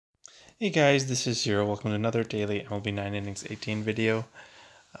Hey guys, this is Zero. Welcome to another daily MLB 9 Innings 18 video.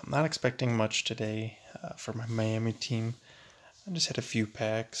 I'm not expecting much today for my Miami team. I just had a few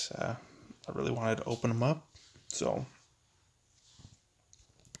packs. I really wanted to open them up, so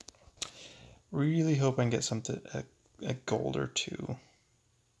really hope I can get something, a gold or two.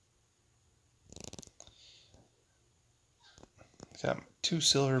 Got 2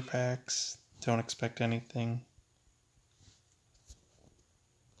 silver packs. Don't expect anything.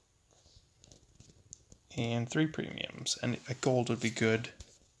 And 3 premiums, and a gold would be good.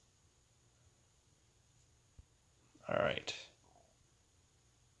 Alright.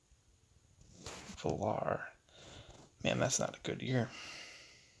 Villar. Man, that's not a good year.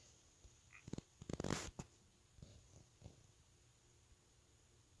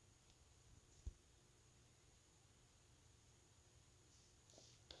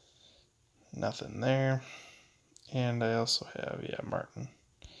 Nothing there. And I also have, Martin.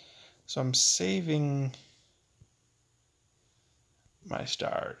 So I'm saving my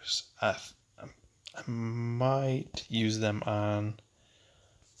stars. I might use them on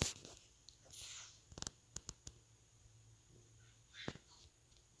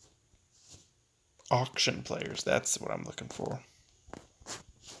auction players. That's what I'm looking for.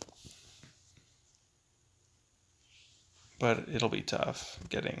 But it'll be tough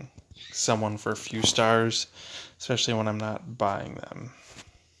getting someone for a few stars, especially when I'm not buying them.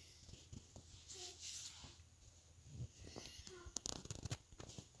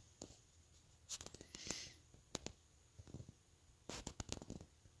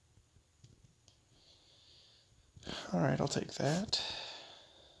 Alright, I'll take that.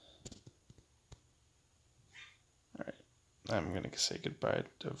 Alright, I'm going to say goodbye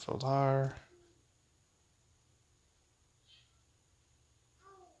to Villar.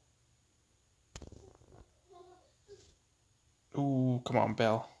 Ooh, come on,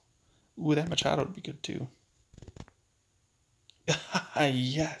 Bell. Ooh, that Machado would be good too.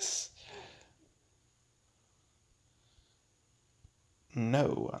 Yes.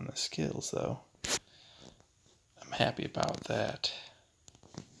 No on the skills, though. I'm happy about that.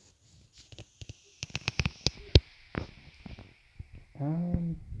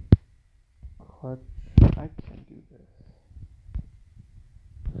 Clutch. I can do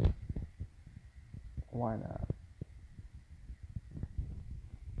this. Why not?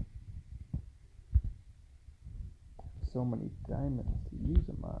 So many diamonds to use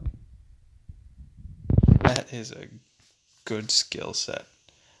them on. That is a good skill set.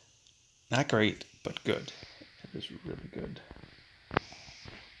 Not great, but good. It is really good.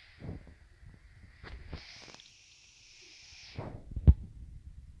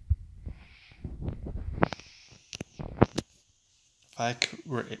 If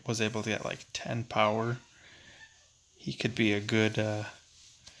I was able to get like 10 power, he could be a good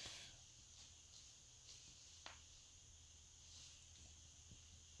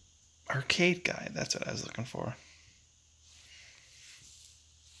arcade guy. That's what I was looking for.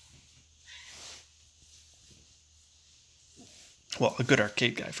 Well, a good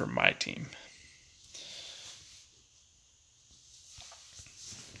arcade guy for my team.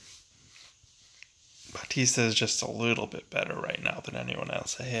 Batista is just a little bit better right now than anyone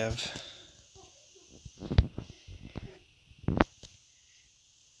else I have.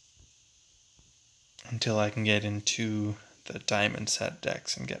 Until I can get into the diamond set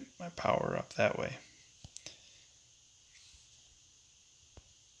decks and get my power up that way.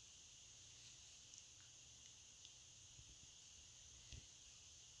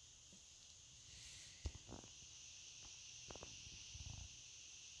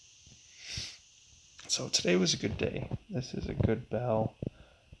 So today was a good day. This is a good bell.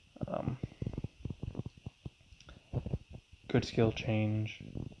 Good skill change.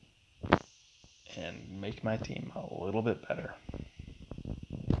 And make my team a little bit better.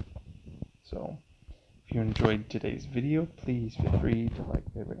 So, if you enjoyed today's video, please feel free to like,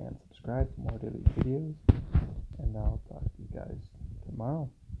 favorite, and subscribe for more daily videos. And I'll talk to you guys tomorrow.